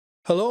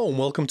Hello and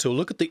welcome to a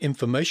look at the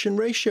information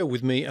ratio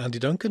with me, Andy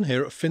Duncan,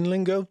 here at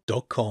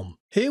FinLingo.com.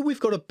 Here we've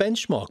got a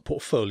benchmark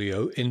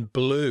portfolio in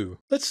blue.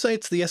 Let's say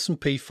it's the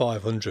S&P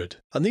 500,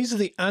 and these are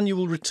the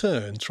annual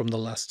returns from the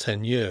last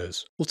 10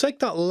 years. We'll take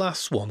that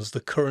last one as the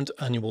current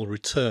annual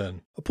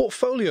return. A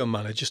portfolio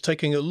manager is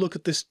taking a look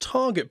at this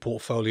target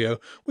portfolio,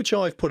 which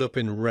I've put up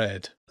in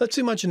red. Let's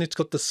imagine it's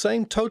got the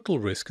same total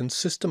risk and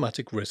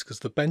systematic risk as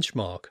the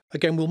benchmark.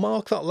 Again, we'll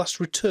mark that last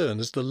return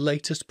as the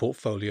latest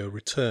portfolio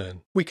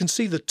return. We can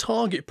see the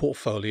target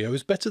portfolio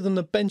is better than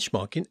the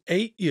benchmark in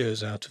 8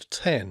 years out of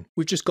 10.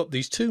 We've just got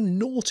these two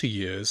naughty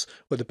years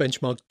where the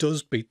benchmark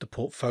does beat the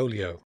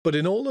portfolio. But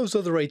in all those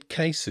other 8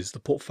 cases, the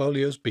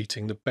portfolio is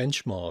beating the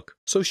benchmark.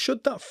 So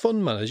should that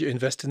fund manager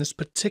invest in this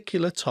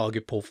particular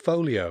target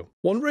portfolio?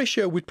 One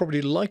ratio we'd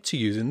probably like to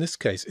use in this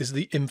case is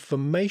the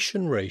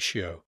information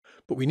ratio.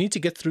 But we need to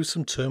get through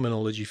some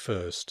terminology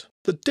first.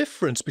 The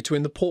difference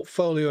between the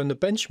portfolio and the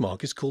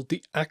benchmark is called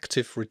the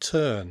active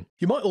return.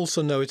 You might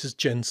also know it as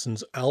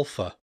Jensen's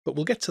alpha, but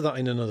we'll get to that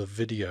in another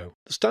video.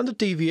 The standard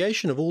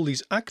deviation of all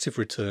these active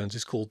returns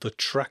is called the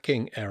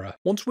tracking error.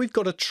 Once we've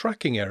got a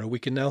tracking error, we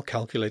can now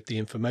calculate the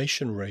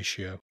information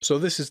ratio. So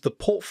this is the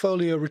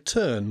portfolio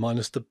return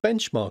minus the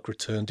benchmark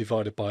return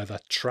divided by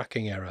that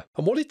tracking error.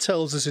 And what it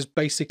tells us is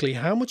basically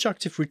how much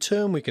active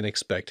return we can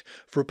expect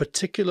for a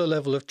particular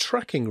level of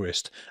tracking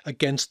risk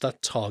against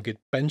that target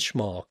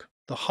benchmark.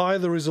 The higher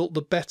the result,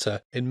 the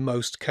better in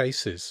most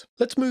cases.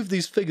 Let's move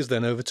these figures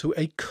then over to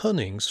a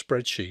cunning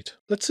spreadsheet.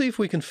 Let's see if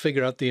we can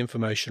figure out the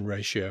information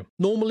ratio.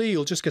 Normally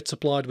you'll just get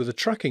supplied with a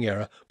tracking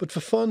error, but for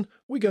fun,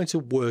 we're going to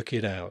work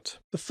it out.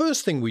 The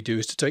first thing we do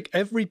is to take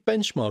every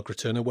benchmark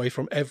return away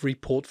from every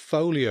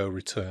portfolio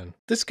return.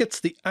 This gets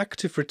the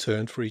active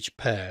return for each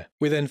pair.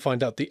 We then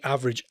find out the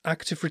average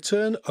active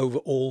return over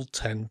all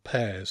 10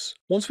 pairs.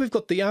 Once we've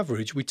got the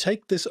average, we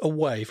take this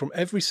away from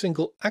every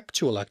single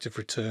actual active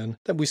return,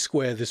 then we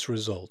square this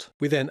result.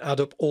 We then add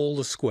up all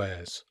the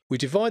squares. We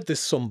divide this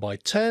sum by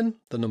 10,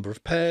 the number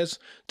of pairs,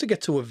 to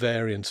get to a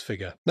variance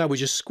figure. Now we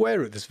just square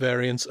root this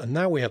variance, and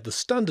now we have the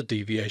standard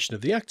deviation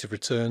of the active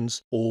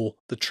returns, or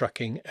the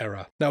tracking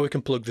error. Now we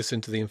can plug this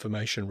into the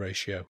information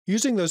ratio.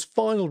 Using those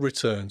final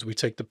returns, we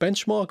take the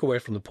benchmark away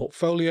from the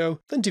portfolio,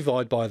 then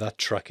divide by that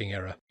tracking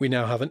error. We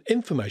now have an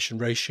information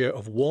ratio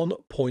of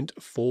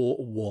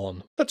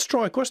 1.41. Let's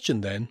try a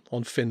question then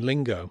on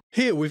FinLingo.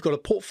 Here we've got a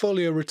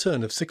portfolio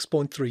return of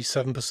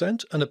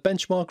 6.37% and a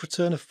benchmark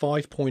return of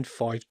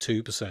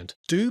 5.52%.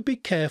 Do be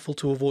careful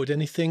to avoid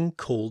anything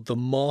called the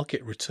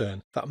market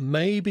return. That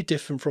may be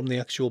different from the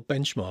actual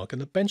benchmark, and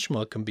the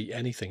benchmark can be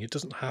anything. It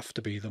doesn't have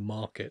to be the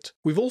market.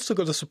 We've also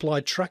got a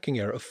supplied tracking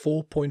error of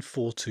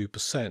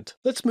 4.42%.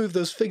 Let's move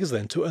those figures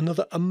then to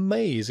another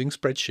amazing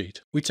spreadsheet.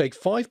 We take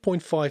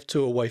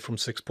 5.52 away from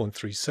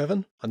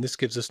 6.37, and this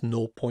gives us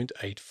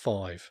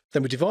 0.85.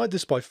 Then we divide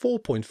this by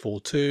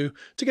 4.42 to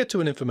get to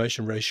an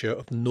information ratio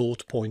of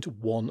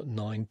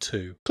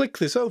 0.192. Click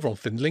this over on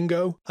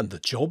FinLingo, and the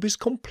job is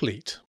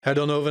complete. Head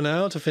on over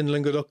now to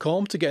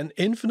FinLingo.com to get an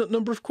infinite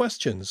number of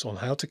questions on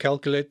how to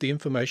calculate the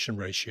information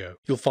ratio.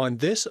 You'll find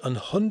this and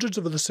hundreds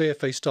of other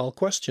CFA-style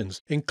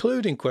questions,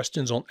 including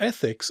questions on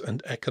ethics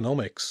and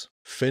economics.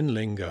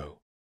 FinLingo.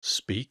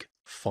 Speak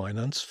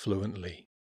finance fluently.